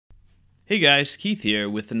Hey guys, Keith here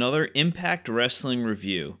with another Impact Wrestling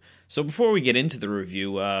review. So before we get into the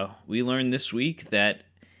review, we learned this week that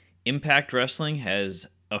Impact Wrestling has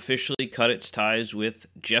officially cut its ties with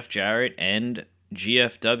Jeff Jarrett and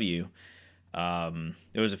GFW. There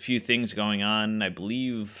was a few things going on, I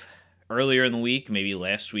believe, earlier in the week, maybe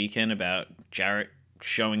last weekend, about Jarrett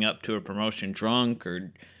showing up to a promotion drunk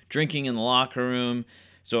or drinking in the locker room.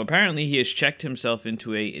 So apparently he has checked himself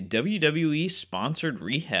into a WWE-sponsored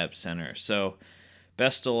rehab center. So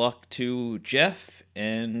best of luck to Jeff,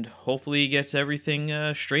 and hopefully he gets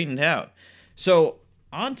everything straightened out. So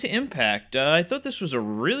on to Impact. I thought this was a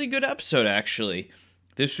really good episode, actually.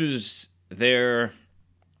 This was their,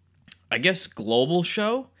 I guess, global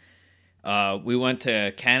show. We went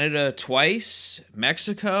to Canada twice,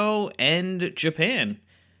 Mexico, and Japan.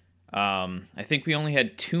 I think we only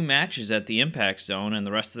had 2 matches at the Impact Zone, and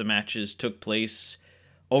the rest of the matches took place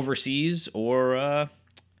overseas or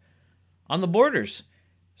on the borders.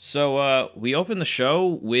 So we opened the show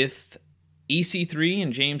with EC3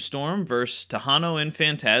 and James Storm versus Tejano and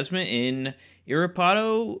Phantasma in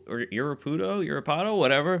Irapuato,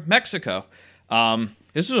 whatever, Mexico.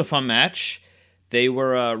 This was a fun match. They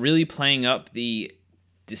were really playing up the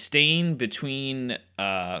disdain between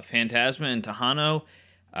Phantasma and Tejano.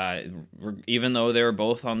 Even though they were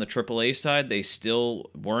both on the AAA side, they still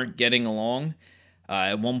weren't getting along.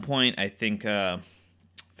 At one point, I think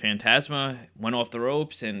Phantasma went off the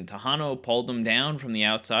ropes and Tejano pulled them down from the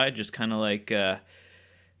outside, just kind of like, I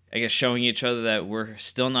guess, showing each other that we're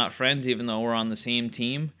still not friends, even though we're on the same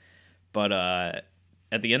team. But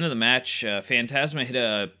at the end of the match, Phantasma hit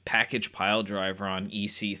a package pile driver on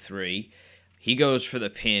EC3. He goes for the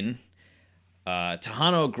pin.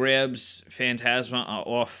 Tejano grabs Phantasma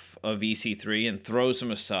off of EC3 and throws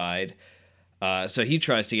him aside. So he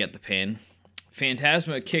tries to get the pin.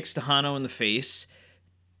 Phantasma kicks Tejano in the face.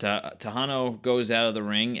 Tejano goes out of the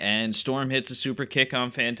ring, and Storm hits a super kick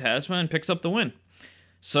on Phantasma and picks up the win.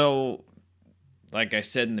 So, like I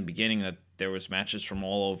said in the beginning, that there was matches from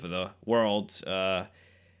all over the world.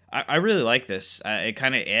 I really like this. It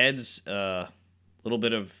kind of adds a little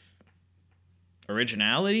bit of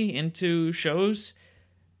originality into shows.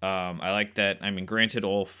 I like that. I mean, granted,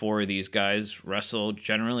 all 4 of these guys wrestle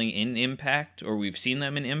generally in Impact, or we've seen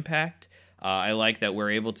them in Impact. I like that we're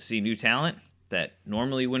able to see new talent that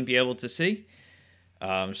normally wouldn't be able to see.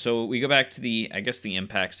 So we go back to the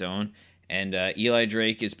Impact Zone, and Eli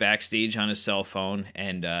Drake is backstage on his cell phone,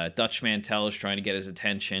 and Dutch Mantel is trying to get his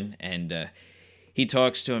attention, and he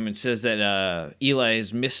talks to him and says that Eli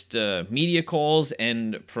has missed media calls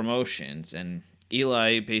and promotions, and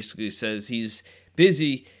Eli basically says he's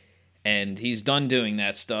busy and he's done doing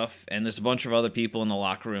that stuff, and there's a bunch of other people in the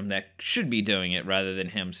locker room that should be doing it rather than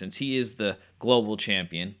him, since he is the global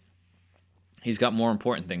champion. He's got more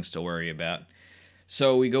important things to worry about.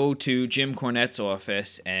 So we go to Jim Cornette's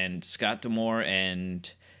office, and Scott D'Amore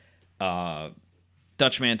and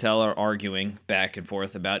Dutch Mantel are arguing back and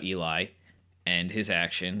forth about Eli and his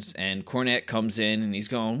actions, and Cornette comes in and he's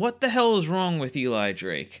going, "What the hell is wrong with Eli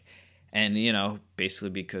Drake?" And, basically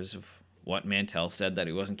because of what Mantel said, that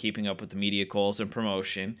he wasn't keeping up with the media calls and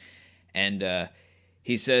promotion. And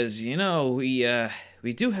he says,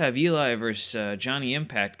 we do have Eli versus Johnny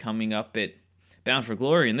Impact coming up at Bound for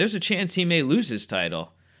Glory, and there's a chance he may lose his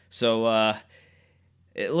title. So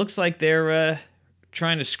it looks like they're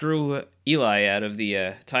trying to screw Eli out of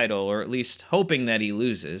the title, or at least hoping that he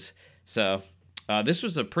loses. So this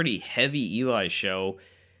was a pretty heavy Eli show.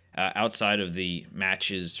 Outside of the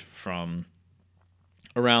matches from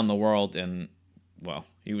around the world, and, well,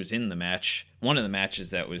 he was in the match, one of the matches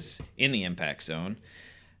that was in the Impact Zone.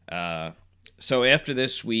 So after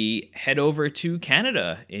this, we head over to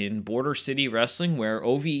Canada in Border City Wrestling, where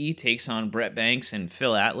OVE takes on Brett Banks and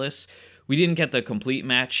Phil Atlas. We didn't get the complete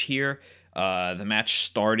match here. The match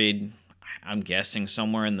started, I'm guessing,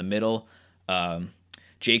 somewhere in the middle.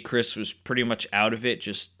 Jay Chris was pretty much out of it,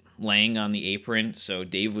 just laying on the apron, so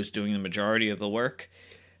Dave was doing the majority of the work.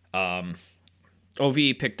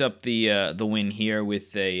 OVE picked up the win here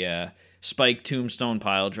with a spike tombstone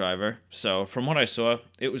pile driver. So from what I saw,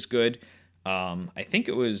 it was good. I think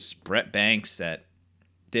it was Brett Banks that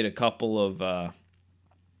did a couple of I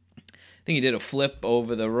think he did a flip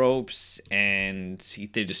over the ropes, and he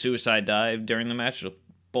did a suicide dive during the match.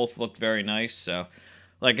 Both looked very nice. So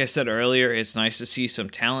like I said earlier, it's nice to see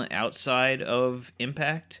some talent outside of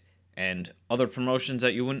Impact and other promotions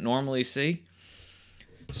that you wouldn't normally see.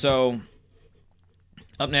 So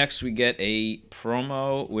up next, we get a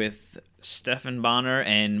promo with Stephan Bonner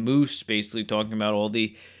and Moose, basically talking about all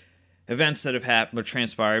the events that have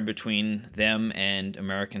transpired between them and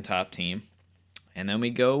American Top Team. And then we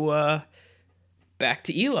go back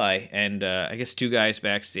to Eli, and I guess two guys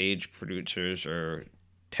backstage, producers or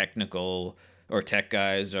technical or tech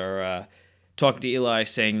guys, are talking to Eli,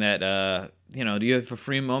 saying that do you have a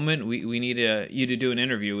free moment? We need you to do an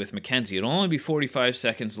interview with Mackenzie. It'll only be 45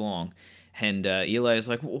 seconds long. And Eli is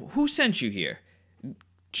like, who sent you here?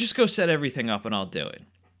 Just go set everything up and I'll do it.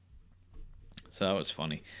 So that was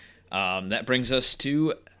funny. That brings us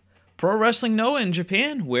to Pro Wrestling Noah in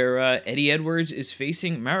Japan, where Eddie Edwards is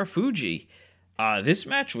facing Marufuji. This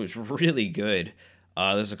match was really good.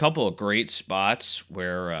 There's a couple of great spots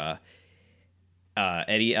where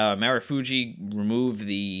Marufuji removed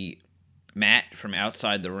the mat from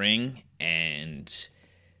outside the ring, and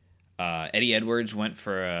Eddie Edwards went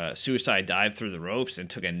for a suicide dive through the ropes and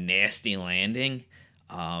took a nasty landing.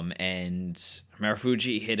 And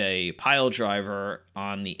Marufuji hit a pile driver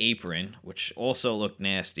on the apron, which also looked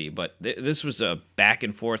nasty. But this was a back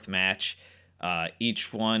and forth match.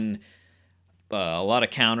 Each one, a lot of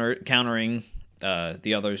countering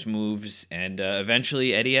the other's moves, and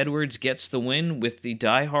eventually Eddie Edwards gets the win with the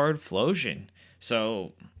Die Hard Flosion.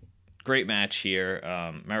 So great match here.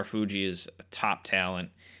 Marufuji is a top talent.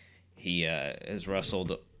 He has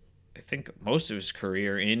wrestled, I think, most of his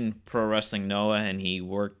career in Pro Wrestling Noah, and he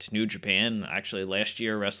worked New Japan, actually last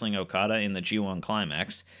year, wrestling Okada in the G1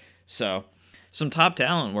 Climax. So, some top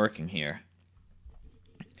talent working here.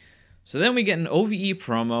 So then we get an OVE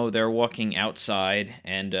promo. They're walking outside,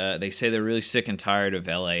 and they say they're really sick and tired of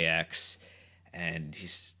LAX. And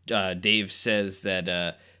Dave says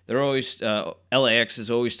that they're always LAX is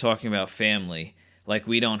always talking about family, like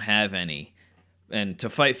we don't have any. And to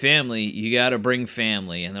fight family, you got to bring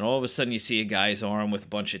family. And then all of a sudden you see a guy's arm with a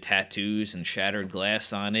bunch of tattoos and shattered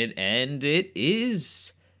glass on it. And it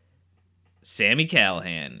is Sami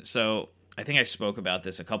Callihan. So I think I spoke about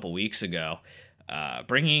this a couple weeks ago.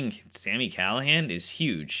 Bringing Sami Callihan is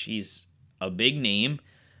huge. He's a big name.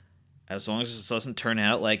 As long as this doesn't turn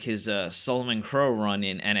out like his Solomon Crow run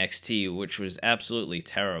in NXT, which was absolutely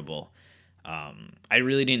terrible. I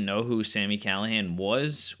really didn't know who Sami Callihan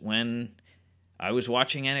was when I was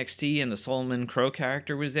watching NXT and the Solomon Crow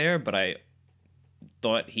character was there, but I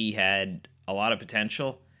thought he had a lot of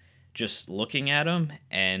potential just looking at him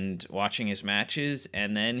and watching his matches.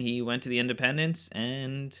 And then he went to the independents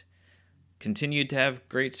and continued to have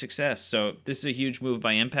great success. So this is a huge move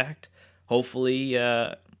by Impact. Hopefully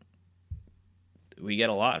we get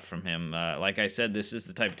a lot from him. Like I said, this is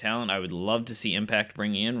the type of talent I would love to see Impact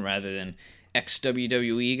bring in rather than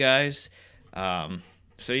ex-WWE guys.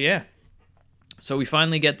 So yeah. So we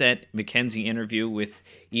finally get that Mackenzie interview with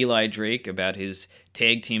Eli Drake about his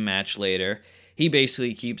tag team match later. He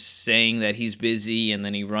basically keeps saying that he's busy, and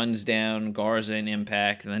then he runs down Garza in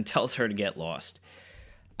Impact and then tells her to get lost.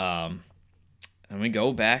 And we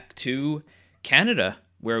go back to Canada,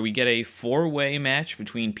 where we get a four-way match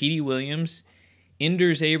between Petey Williams,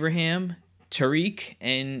 Inders Abraham, Tariq,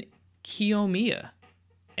 and Kiyomiya.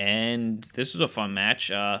 And this was a fun match.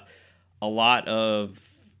 A lot of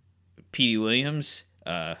Petey Williams,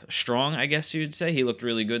 strong, I guess you would say. He looked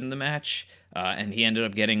really good in the match, and he ended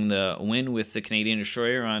up getting the win with the Canadian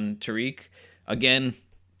Destroyer on Tariq. Again,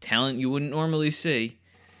 talent you wouldn't normally see.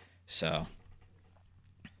 So,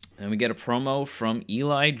 then we get a promo from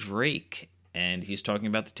Eli Drake, and he's talking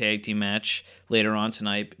about the tag team match later on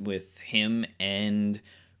tonight with him and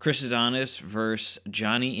Chris Adonis versus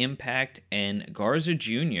Johnny Impact and Garza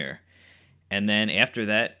Jr. And then after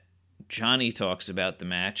that, Johnny talks about the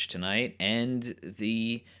match tonight and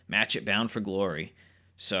the match at Bound for Glory.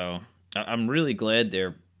 So I'm really glad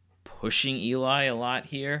they're pushing Eli a lot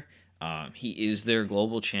here. He is their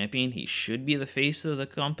global champion. He should be the face of the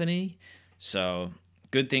company. So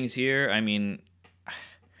good things here. I mean,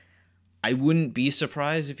 I wouldn't be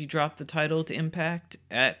surprised if he dropped the title to Impact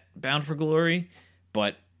at Bound for Glory,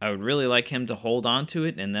 but I would really like him to hold on to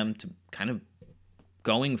it and them to kind of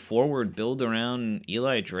going forward, build around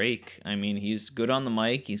Eli Drake. I mean, he's good on the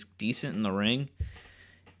mic, he's decent in the ring,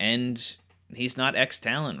 and he's not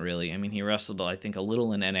ex-talent, really. I mean, he wrestled, I think, a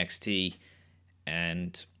little in NXT,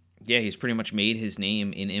 and yeah, he's pretty much made his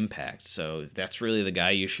name in Impact, so that's really the guy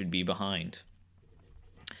you should be behind.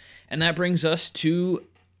 And that brings us to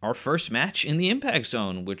our first match in the Impact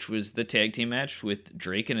Zone, which was the tag team match with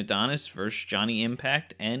Drake and Adonis versus Johnny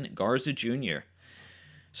Impact and Garza Jr.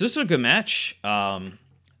 So this was a good match.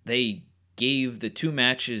 They gave the two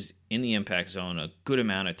matches in the Impact Zone a good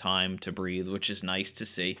amount of time to breathe, which is nice to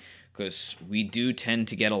see, because we do tend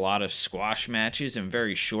to get a lot of squash matches and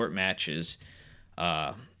very short matches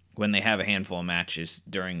when they have a handful of matches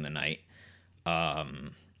during the night.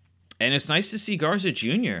 And it's nice to see Garza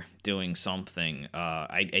Jr. doing something.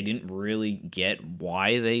 I didn't really get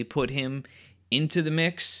why they put him into the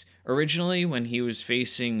mix originally when he was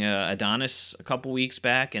facing Adonis a couple weeks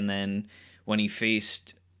back, and then when he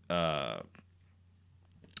faced Johnny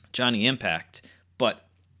Impact. But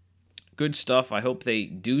good stuff. I hope they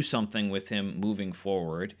do something with him moving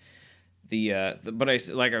forward.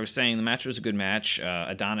 Like I was saying, the match was a good match.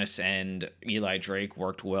 Adonis and Eli Drake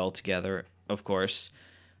worked well together, of course.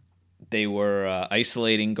 They were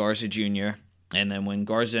isolating Garza Jr., and then when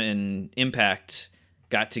Garza and Impact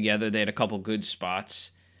got together, they had a couple good spots.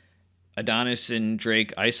 Adonis and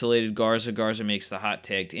Drake isolated Garza. Garza makes the hot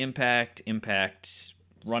tag to Impact. Impact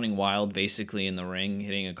running wild, basically, in the ring,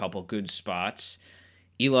 hitting a couple good spots.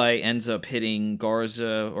 Eli ends up hitting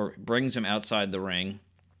Garza, or brings him outside the ring,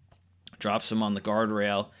 drops him on the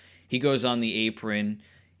guardrail. He goes on the apron.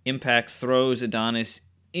 Impact throws Adonis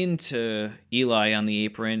into Eli on the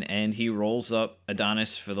apron, and he rolls up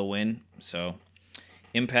Adonis for the win. So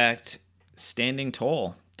Impact standing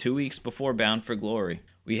tall 2 weeks before Bound for Glory.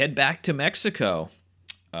 We head back to Mexico,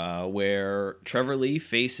 where Trevor Lee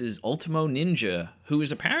faces Ultimo Ninja, who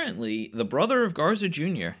is apparently the brother of Garza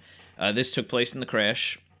Jr. This took place in the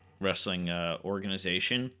Crash Wrestling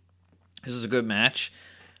organization. This is a good match.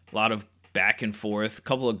 A lot of back and forth, a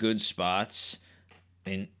couple of good spots.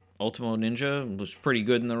 And Ultimo Ninja was pretty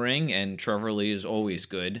good in the ring, and Trevor Lee is always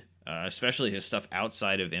good, especially his stuff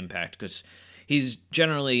outside of Impact, because he's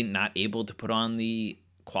generally not able to put on the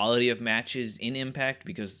quality of matches in Impact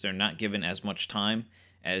because they're not given as much time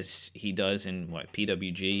as he does in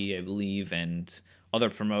PWG, I believe, and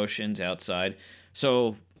other promotions outside.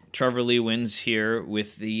 So Trevor Lee wins here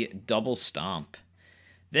with the double stomp.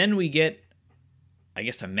 Then we get, I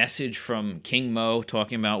guess, a message from King Mo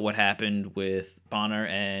talking about what happened with Bonner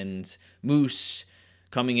and Moose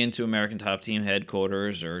coming into American Top Team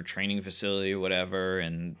headquarters or training facility or whatever,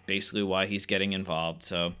 and basically why he's getting involved.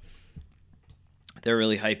 So they're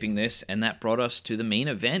really hyping this, and that brought us to the main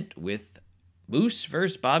event with Moose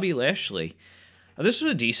versus Bobby Lashley. This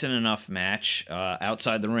was a decent enough match.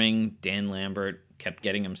 Outside the ring, Dan Lambert kept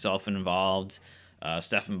getting himself involved.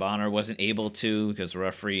 Stephan Bonner wasn't able to because the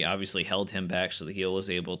referee obviously held him back, so the heel was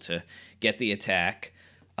able to get the attack.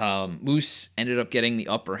 Moose ended up getting the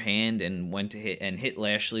upper hand and went to hit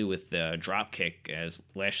Lashley with the drop kick as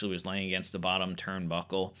Lashley was laying against the bottom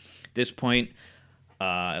turnbuckle. At this point,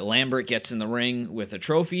 Lambert gets in the ring with a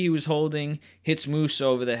trophy he was holding, hits Moose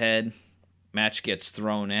over the head. Match gets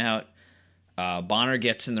thrown out. Bonner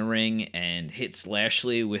gets in the ring and hits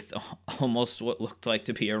Lashley with almost what looked like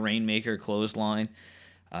to be a Rainmaker clothesline.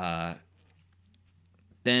 Then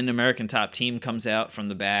American Top Team comes out from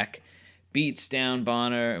the back, beats down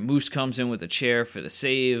Bonner. Moose comes in with a chair for the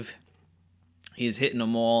save. He's hitting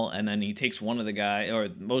them all, and then he takes one of the guys, or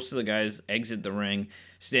most of the guys exit the ring,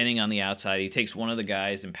 standing on the outside. He takes one of the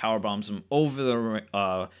guys and powerbombs him over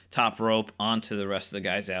the top rope onto the rest of the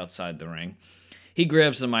guys outside the ring. He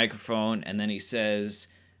grabs the microphone, and then he says,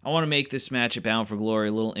 I want to make this match at Bound for Glory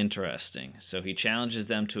a little interesting. So he challenges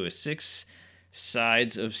them to a 6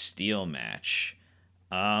 sides of steel match.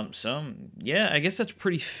 Yeah, I guess that's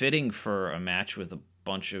pretty fitting for a match with a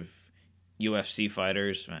bunch of UFC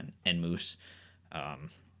fighters and Moose.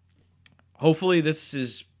 Hopefully this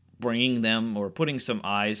is bringing them or putting some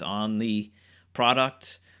eyes on the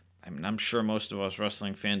product. I mean, I'm sure most of us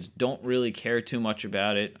wrestling fans don't really care too much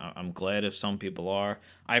about it. I'm glad if some people are.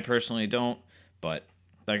 I personally don't, but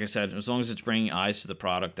like I said, as long as it's bringing eyes to the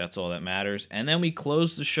product, that's all that matters. And then we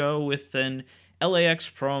close the show with an LAX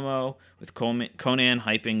promo with Conan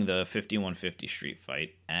hyping the 5150 street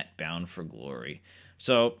fight at Bound for Glory.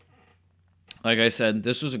 So, like I said,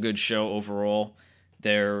 this was a good show overall.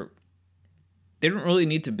 They didn't really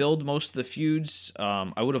need to build most of the feuds.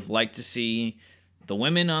 I would have liked to see the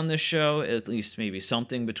women on this show, at least maybe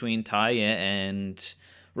something between Taya and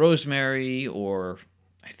Rosemary, or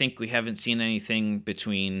I think we haven't seen anything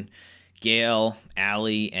between Gail,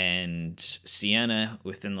 Allie, and Sienna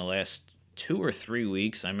within the last 2 or 3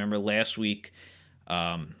 weeks. I remember last week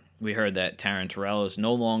we heard that Taryn Terrell is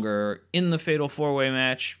no longer in the Fatal 4-Way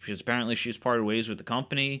match because apparently she's parted ways with the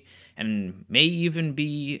company and may even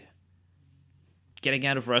be getting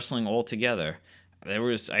out of wrestling altogether.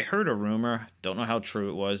 I heard a rumor, don't know how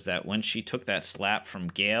true it was, that when she took that slap from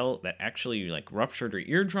Gail, that actually ruptured her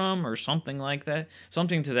eardrum or something like that,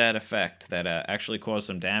 something to that effect that actually caused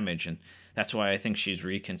some damage, and that's why I think she's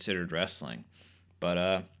reconsidered wrestling.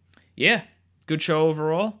 But yeah, good show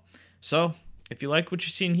overall. So if you like what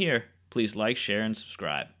you've seen here, please like, share, and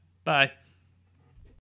subscribe. Bye.